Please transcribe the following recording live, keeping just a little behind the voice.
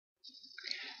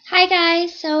Hi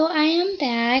guys, so I am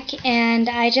back and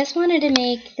I just wanted to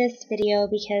make this video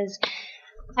because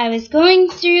I was going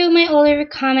through my older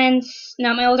comments,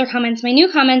 not my older comments, my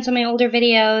new comments on my older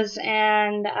videos,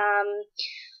 and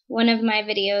one of my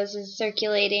videos is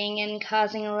circulating and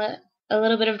causing a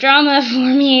little bit of drama for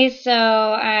me, so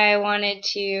I wanted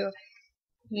to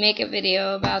make a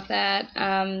video about that.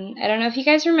 I don't know if you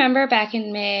guys remember back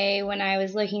in May when I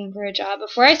was looking for a job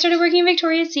before I started working at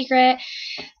Victoria's Secret.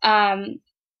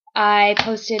 I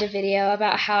posted a video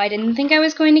about how I didn't think I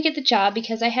was going to get the job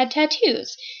because I had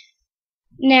tattoos.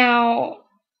 Now,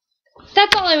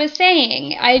 that's all I was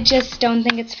saying. I just don't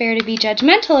think it's fair to be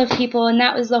judgmental of people, and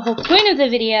that was the whole point of the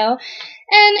video.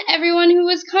 And everyone who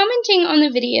was commenting on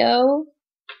the video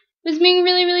was being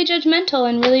really, really judgmental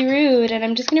and really rude. And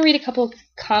I'm just going to read a couple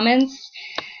comments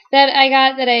that I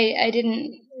got that I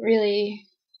didn't really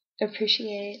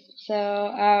appreciate.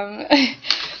 So,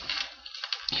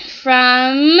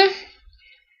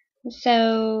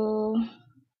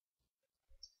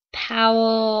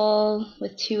 Powell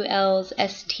with 2 L's,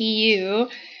 STU,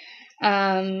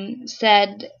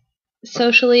 said,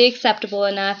 socially acceptable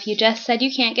enough. You just said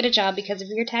you can't get a job because of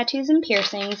your tattoos and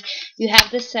piercings. You have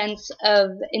this sense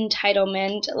of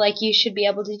entitlement, like you should be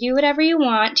able to do whatever you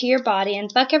want to your body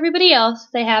and fuck everybody else.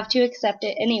 They have to accept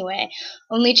it anyway.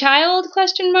 Only child,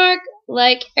 question mark?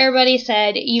 Like everybody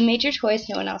said, you made your choice.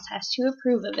 No one else has to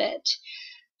approve of it.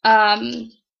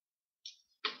 I'm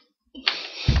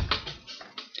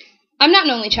not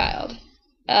an only child.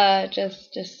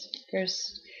 Just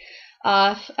first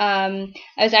off. I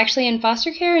was actually in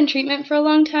foster care and treatment for a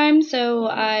long time, so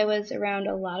I was around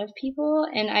a lot of people,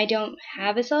 and I don't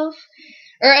have a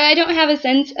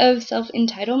sense of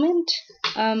self-entitlement,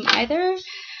 either.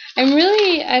 I'm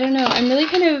really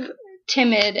kind of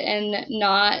timid and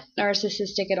not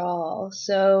narcissistic at all,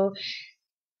 so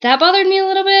that bothered me a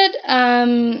little bit.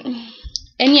 And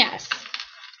yes,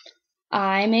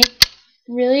 I make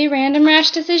really random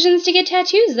rash decisions to get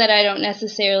tattoos that I don't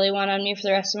necessarily want on me for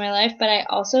the rest of my life, but I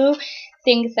also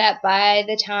think that by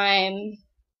the time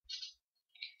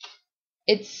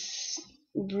it's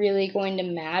really going to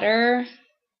matter,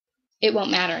 it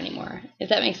won't matter anymore, if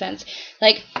that makes sense.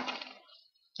 Like,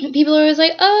 people are always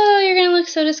like, oh, you're gonna look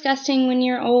so disgusting when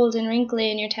you're old and wrinkly,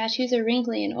 and your tattoos are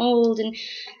wrinkly and old and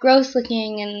gross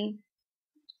looking, and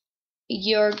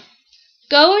you're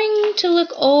going to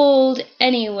look old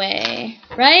anyway,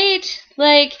 right?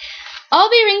 Like, I'll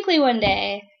be wrinkly one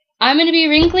day. I'm gonna be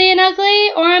wrinkly and ugly,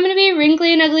 or I'm gonna be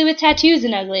wrinkly and ugly with tattoos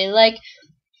and ugly. Like,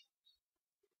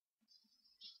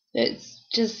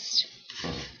 it's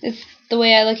the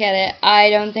way I look at it. I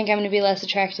don't think I'm gonna be less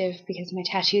attractive because my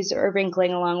tattoos are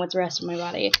wrinkling along with the rest of my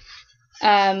body.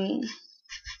 And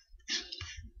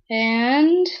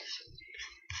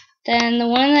then the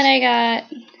one that I got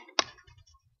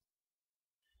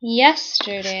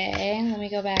yesterday, let me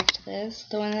go back to this.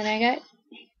 The one that I got,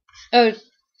 oh,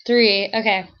 3,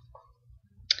 okay.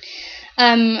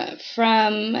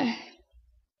 From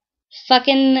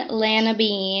fucking Lana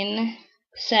Bean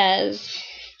says,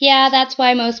 yeah, that's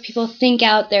why most people think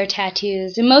out their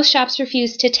tattoos, and most shops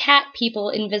refuse to tat people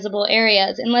in visible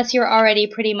areas unless you're already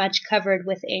pretty much covered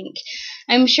with ink.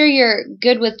 I'm sure you're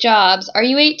good with jobs. Are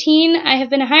you 18? I have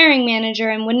been a hiring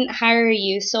manager and wouldn't hire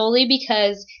you solely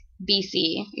because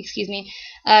you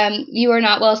are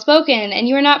not well spoken, and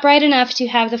you are not bright enough to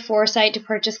have the foresight to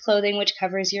purchase clothing which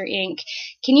covers your ink.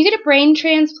 Can you get a brain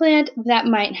transplant? That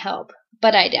might help,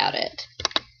 but I doubt it.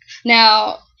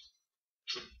 Now,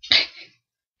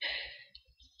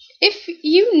 if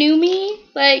you knew me,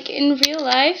 like, in real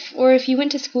life, or if you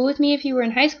went to school with me, if you were in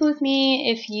high school with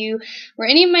me, if you were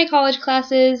any of my college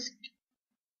classes,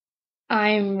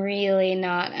 I'm really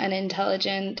not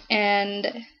unintelligent,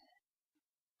 and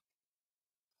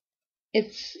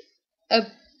it's a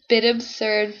bit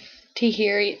absurd to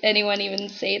hear anyone even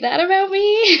say that about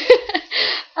me.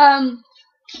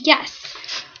 Yes,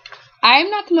 I'm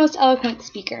not the most eloquent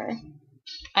speaker.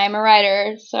 I'm a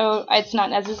writer, so it's not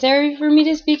necessary for me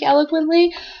to speak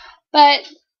eloquently, but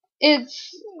and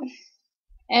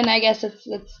I guess it's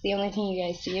the only thing you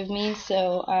guys see of me,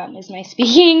 so, is my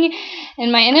speaking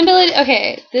and my inability.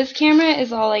 Okay, this camera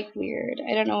is all, like, weird.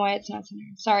 I don't know why it's not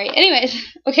centered. Sorry. Anyways,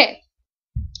 okay.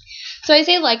 So I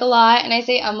say like a lot, and I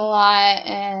say a lot,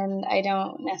 and I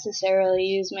don't necessarily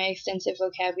use my extensive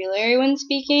vocabulary when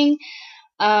speaking.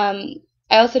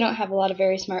 I also don't have a lot of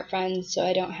very smart friends, so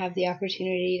I don't have the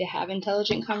opportunity to have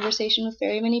intelligent conversation with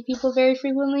very many people very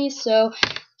frequently, so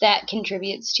that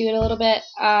contributes to it a little bit.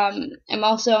 I'm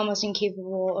also almost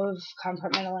incapable of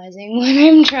compartmentalizing when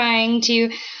I'm trying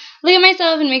to look at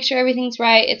myself and make sure everything's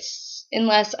right.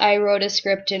 Unless I wrote a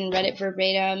script and read it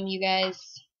verbatim, you guys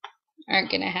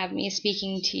aren't going to have me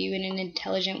speaking to you in an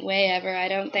intelligent way ever, I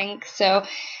don't think. So,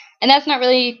 and that's not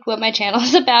really what my channel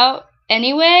is about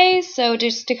anyway, so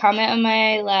just to comment on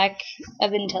my lack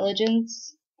of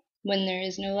intelligence when there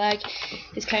is no lack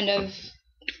is kind of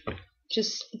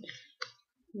just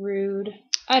rude.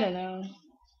 I don't know.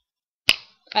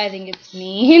 I think it's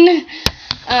mean.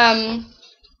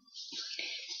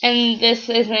 And this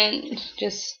isn't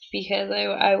just because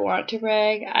I want to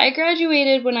brag. I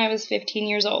graduated when I was 15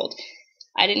 years old.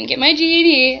 I didn't get my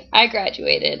GED. I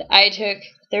graduated. I took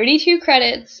 32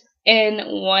 credits in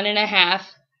 1.5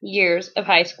 years of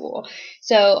high school.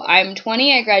 So I'm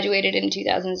 20. I graduated in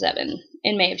 2007,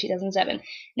 in May of 2007.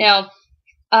 Now,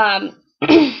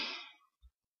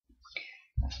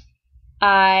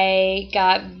 I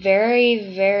got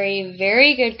very, very,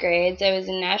 very good grades. I was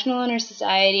in National Honor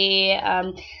Society.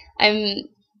 I'm in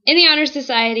the Honor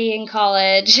Society in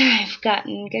college. I've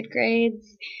gotten good grades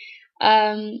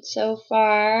so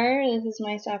far. This is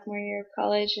my sophomore year of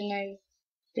college, and I've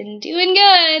been doing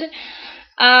good.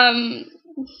 I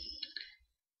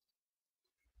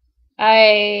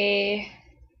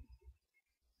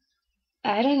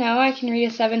don't know. I can read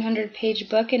a 700-page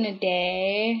book in a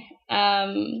day.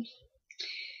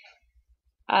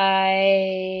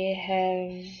 I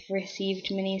have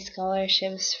received many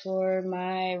scholarships for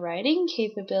my writing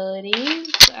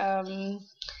capabilities.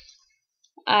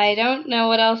 I don't know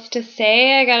what else to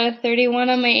say. I got a 31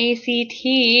 on my ACT.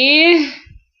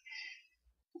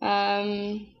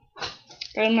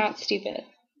 But I'm not stupid.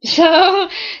 So,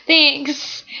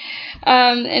 thanks.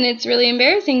 And it's really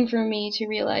embarrassing for me to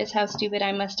realize how stupid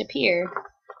I must appear.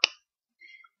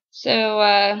 So,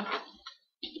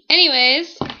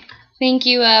 anyways, thank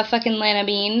you, fucking Lana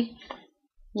Bean.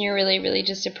 You're really, really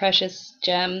just a precious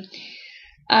gem.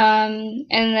 And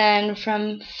then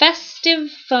from Festive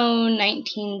Phone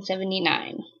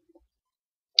 1979.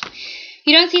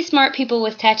 You don't see smart people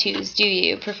with tattoos, do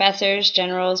you? Professors,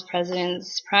 generals,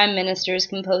 presidents, prime ministers,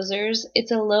 composers. It's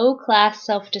a low-class,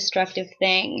 self-destructive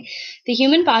thing. The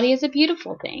human body is a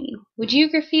beautiful thing. Would you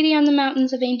graffiti on the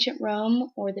mountains of ancient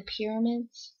Rome or the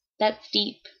pyramids? That's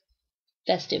deep.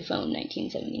 Festive Phone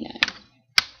 1979.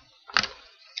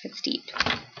 It's deep.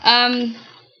 I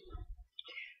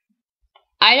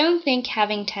don't think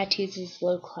having tattoos is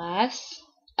low class.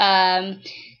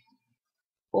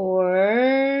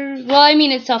 Well, I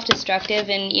mean, it's self-destructive,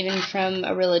 and even from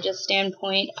a religious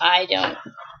standpoint, I don't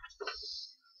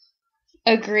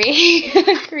agree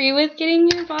with getting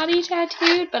your body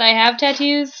tattooed, but I have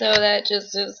tattoos, so that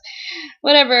just is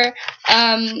whatever.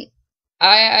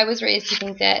 I was raised to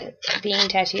think that being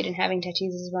tattooed and having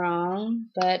tattoos is wrong,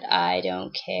 but I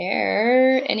don't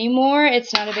care anymore.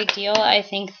 It's not a big deal. I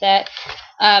think that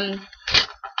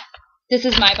this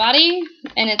is my body,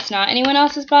 and it's not anyone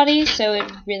else's body, so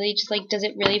it really just, like, does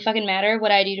it really fucking matter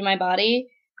what I do to my body?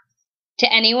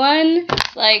 To anyone?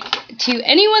 Like, to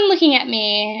anyone looking at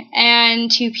me,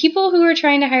 and to people who are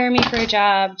trying to hire me for a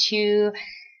job, to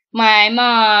my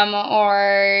mom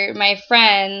or my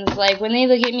friends, like, when they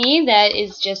look at me, that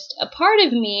is just a part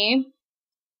of me.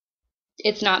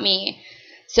 It's not me.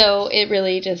 So it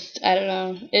really just, I don't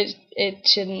know, it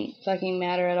shouldn't fucking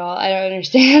matter at all. I don't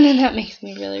understand, and that makes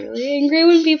me really, really angry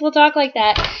when people talk like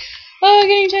that. Oh,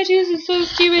 getting tattoos is so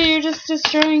stupid, you're just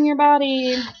destroying your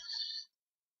body.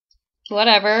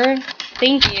 Whatever.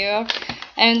 Thank you. I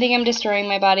don't think I'm destroying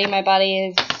my body. My body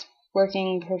is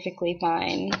working perfectly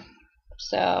fine.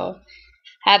 So,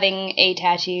 having a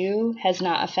tattoo has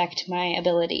not affected my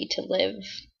ability to live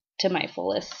to my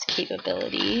fullest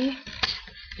capability.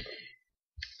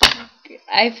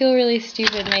 I feel really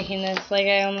stupid making this. Like,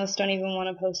 I almost don't even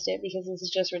want to post it because this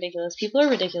is just ridiculous. People are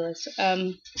ridiculous.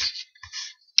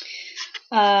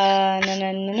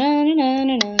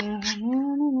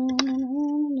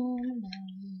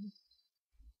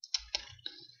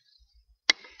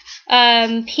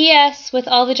 P.S. With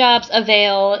all the jobs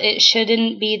avail, it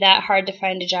shouldn't be that hard to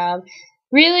find a job.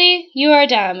 Really? You are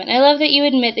dumb, and I love that you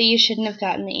admit that you shouldn't have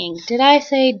gotten the ink. Did I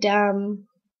say dumb?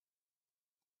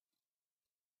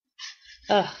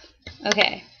 Ugh.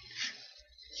 Okay.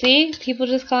 See? People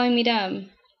just calling me dumb.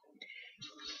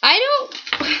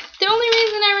 The only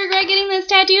reason I regret getting this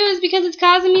tattoo is because it's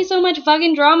causing me so much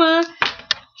fucking drama.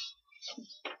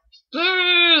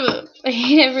 I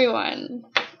hate everyone.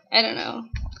 I don't know.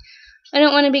 I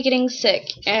don't want to be getting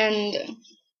sick, and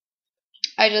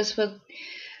I just would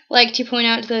like to point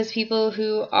out to those people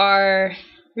who are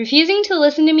refusing to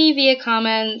listen to me via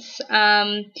comments.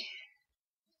 I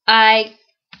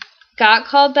got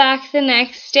called back the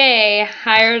next day,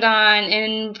 hired on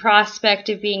in prospect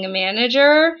of being a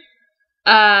manager.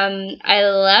 I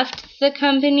left the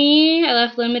company. I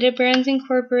left Limited Brands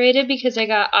Incorporated because I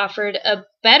got offered a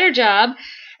better job.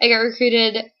 I got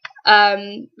recruited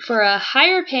for a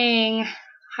higher paying,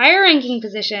 higher ranking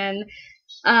position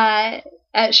at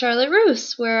Charlotte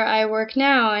Russe, where I work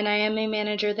now, and I am a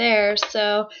manager there.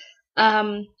 So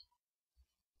you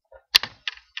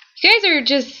guys are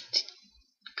just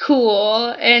cool,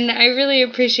 and I really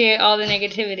appreciate all the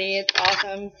negativity. It's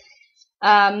awesome.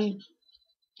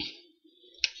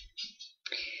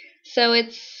 So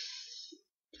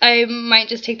I might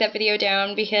just take that video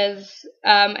down because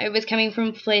it was coming from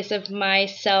a place of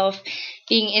myself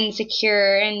being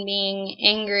insecure and being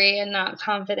angry and not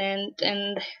confident,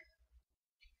 and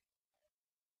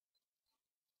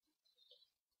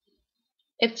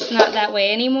it's not that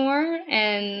way anymore,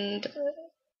 and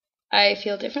I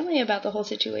feel differently about the whole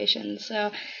situation.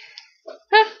 So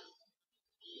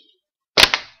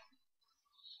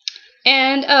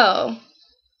and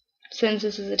since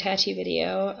this is a tattoo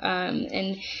video,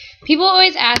 and people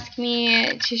always ask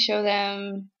me to show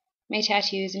them my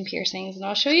tattoos and piercings, and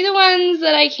I'll show you the ones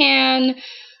that I can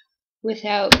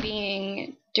without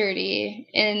being dirty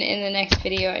in the next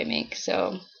video I make.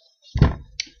 So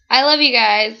I love you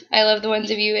guys. I love the ones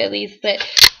of you, at least, that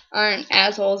aren't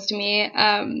assholes to me.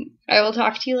 I will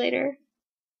talk to you later.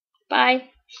 Bye.